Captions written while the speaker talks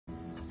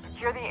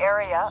Secure the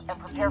area and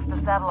prepare for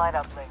the satellite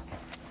uplink.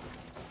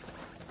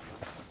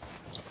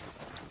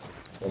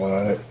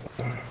 Alright.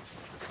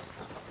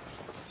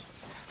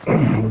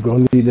 We're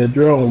gonna need that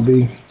drone,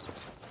 B.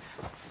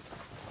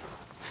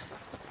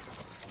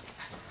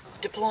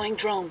 Deploying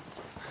drone.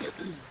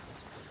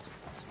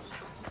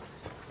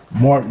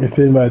 Mark, if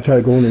anybody try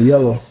to go in the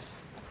yellow.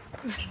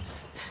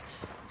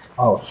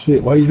 Oh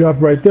shit, why you drop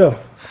right there?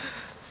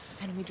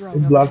 Enemy drone.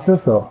 It blocked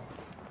us off.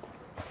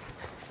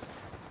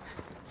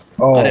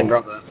 Oh. I didn't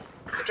drop that.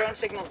 The drone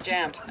signal's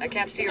jammed. I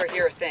can't see or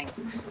hear a thing.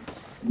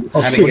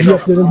 Oh shit, you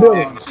up in the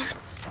building.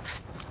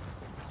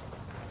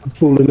 I'm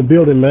full in the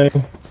building, man.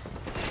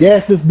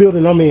 Gas this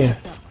building I'm in.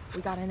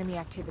 We got enemy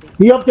activity.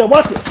 He up there,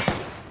 watch it.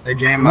 They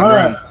jammed my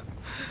drone.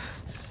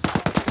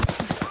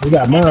 We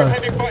got mine.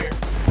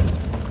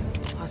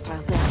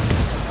 Hostile down.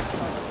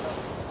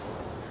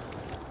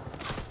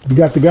 You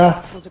got the guy?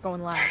 Hostiles are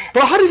going live.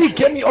 Bro, how did he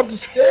get me up the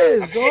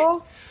stairs,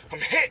 dog? I'm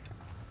hit.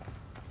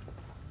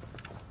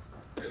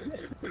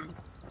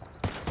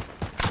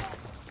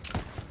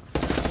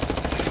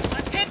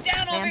 I'm pinned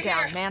down over Man down,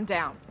 here. man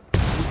down.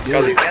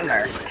 Yo, he's in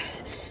there.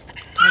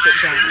 Target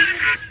down.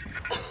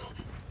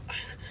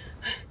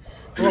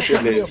 Well,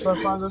 pick me up,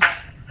 pathfinder.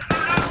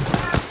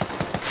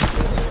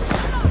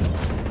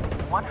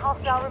 One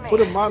hostile remaining.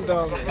 Put him on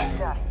down.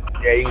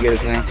 Yeah, you can get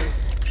his name.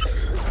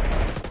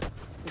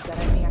 We've got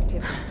enemy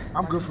activity.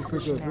 I'm good for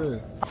quick as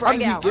this.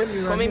 Frag out. Get me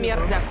right Come here,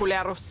 bro. mierda,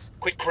 culeros.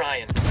 Quit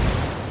crying.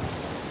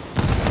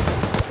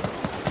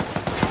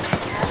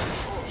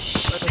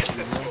 Shit,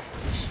 this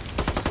is...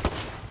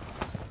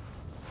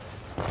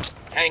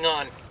 Hang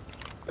on.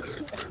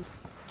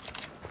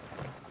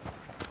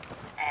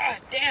 Ah,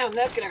 damn,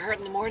 that's gonna hurt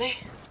in the morning.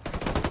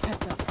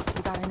 Heads up.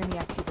 We got enemy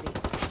activity.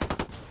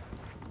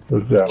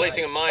 What's that?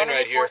 Placing a mine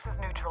right here. Forces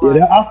neutralized.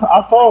 Yeah,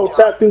 I saw him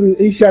shot through.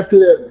 He shot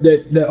through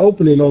that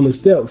opening on the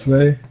steps,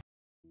 man.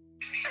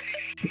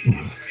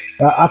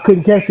 I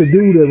couldn't catch the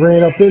dude that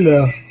ran up in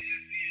there.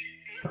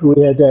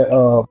 We had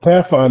that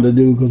Pathfinder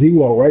dude because he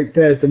walked right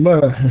past the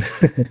mine.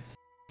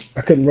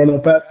 I couldn't run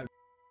up past him.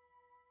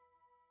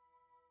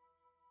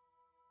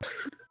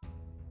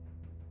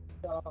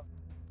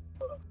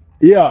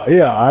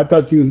 Yeah, I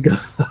thought you was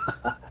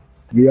gonna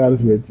be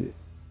honest with you.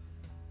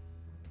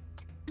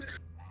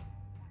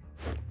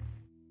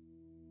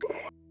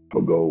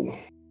 I'll go.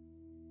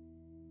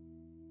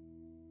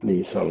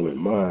 Need something with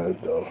mine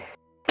though.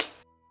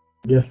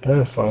 Yes,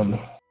 Pathfinder.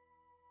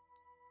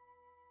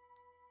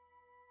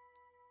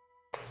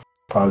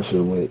 Probably should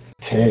have went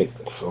tech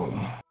or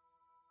something.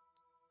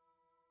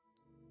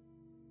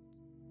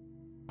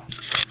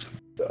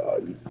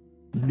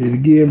 Did it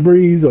again,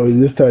 Breeze, or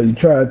this time you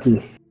tried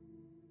to?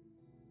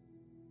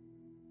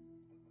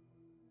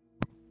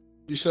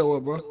 You said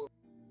what, bro?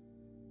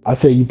 I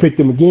said you picked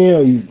him again,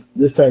 or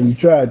this time you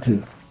tried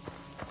to?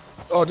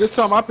 Oh, this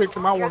time I picked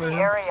him. I Secure wanted the him.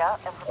 area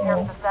and prepare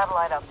for the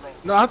satellite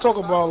uplink. No, I talk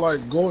about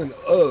like going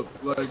up.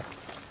 Like,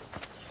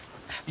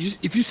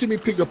 if you see me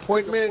pick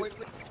appointment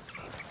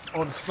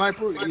on the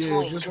sniper,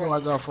 yeah, just when I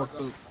got fucked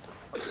up.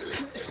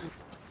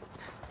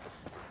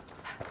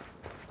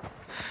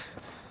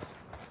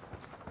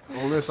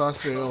 Unless I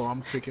say, oh,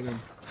 I'm picking him.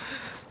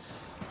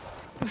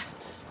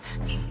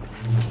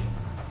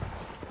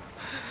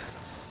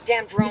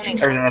 Damn droning.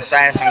 There's an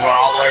assassin going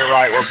all the way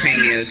right where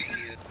Ping is.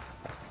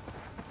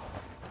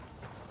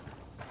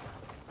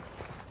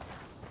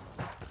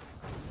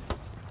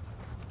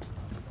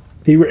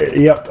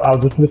 Yep, I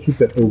was just gonna shoot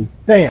that fool.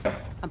 Damn.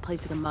 I'm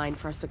placing a mine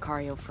for our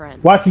Sicario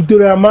friends. Watch, he threw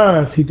down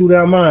mines. He threw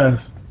down mines.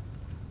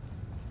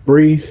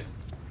 Breeze.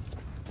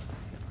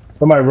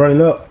 Somebody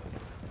running up.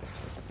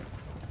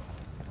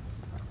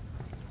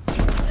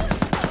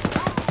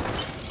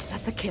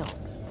 That's a kill.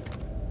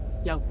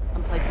 Yo,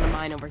 I'm placing a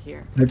mine over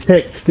here. The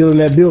tech still in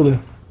that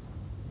building.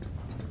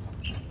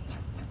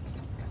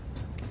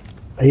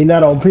 He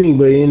not on ping,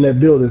 but he in that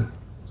building.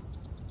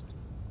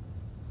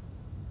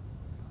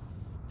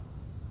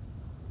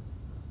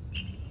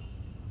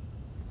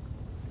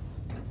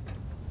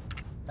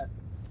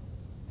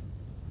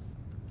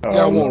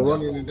 Yeah, I won't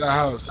run into that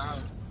house.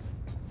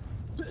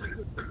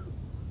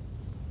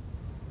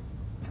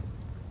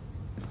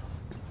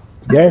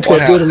 That's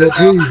that building that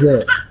Breeze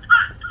at.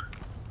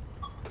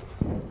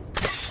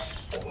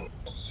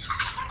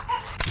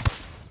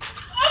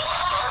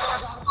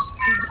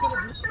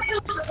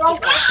 He's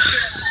gone.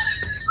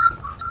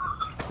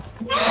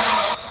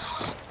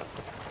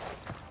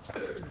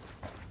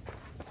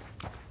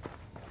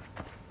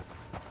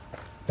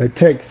 That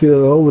tech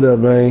still over there,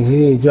 man.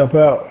 He ain't jump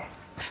out.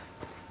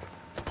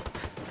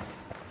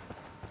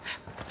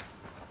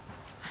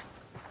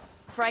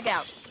 Frag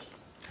out.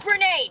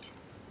 Grenade!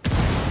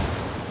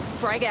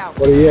 Frag out.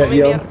 What are you at, Come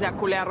yo? mierda,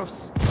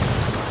 culeros.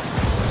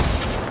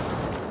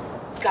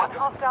 One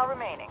hostile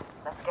remaining.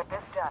 Let's get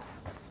this done.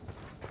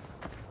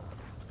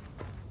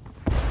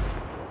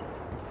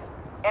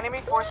 Enemy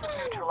forces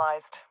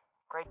neutralized.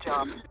 Great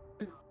job.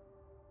 I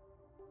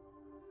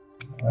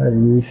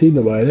didn't even see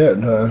nobody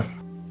that time.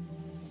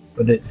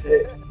 But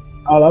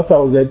all I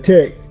saw was that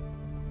tech.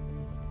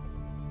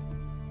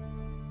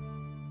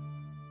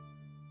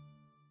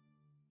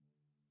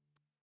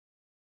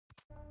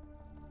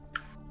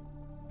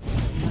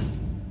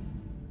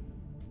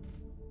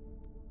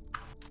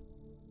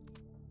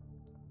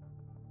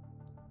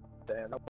 Damn.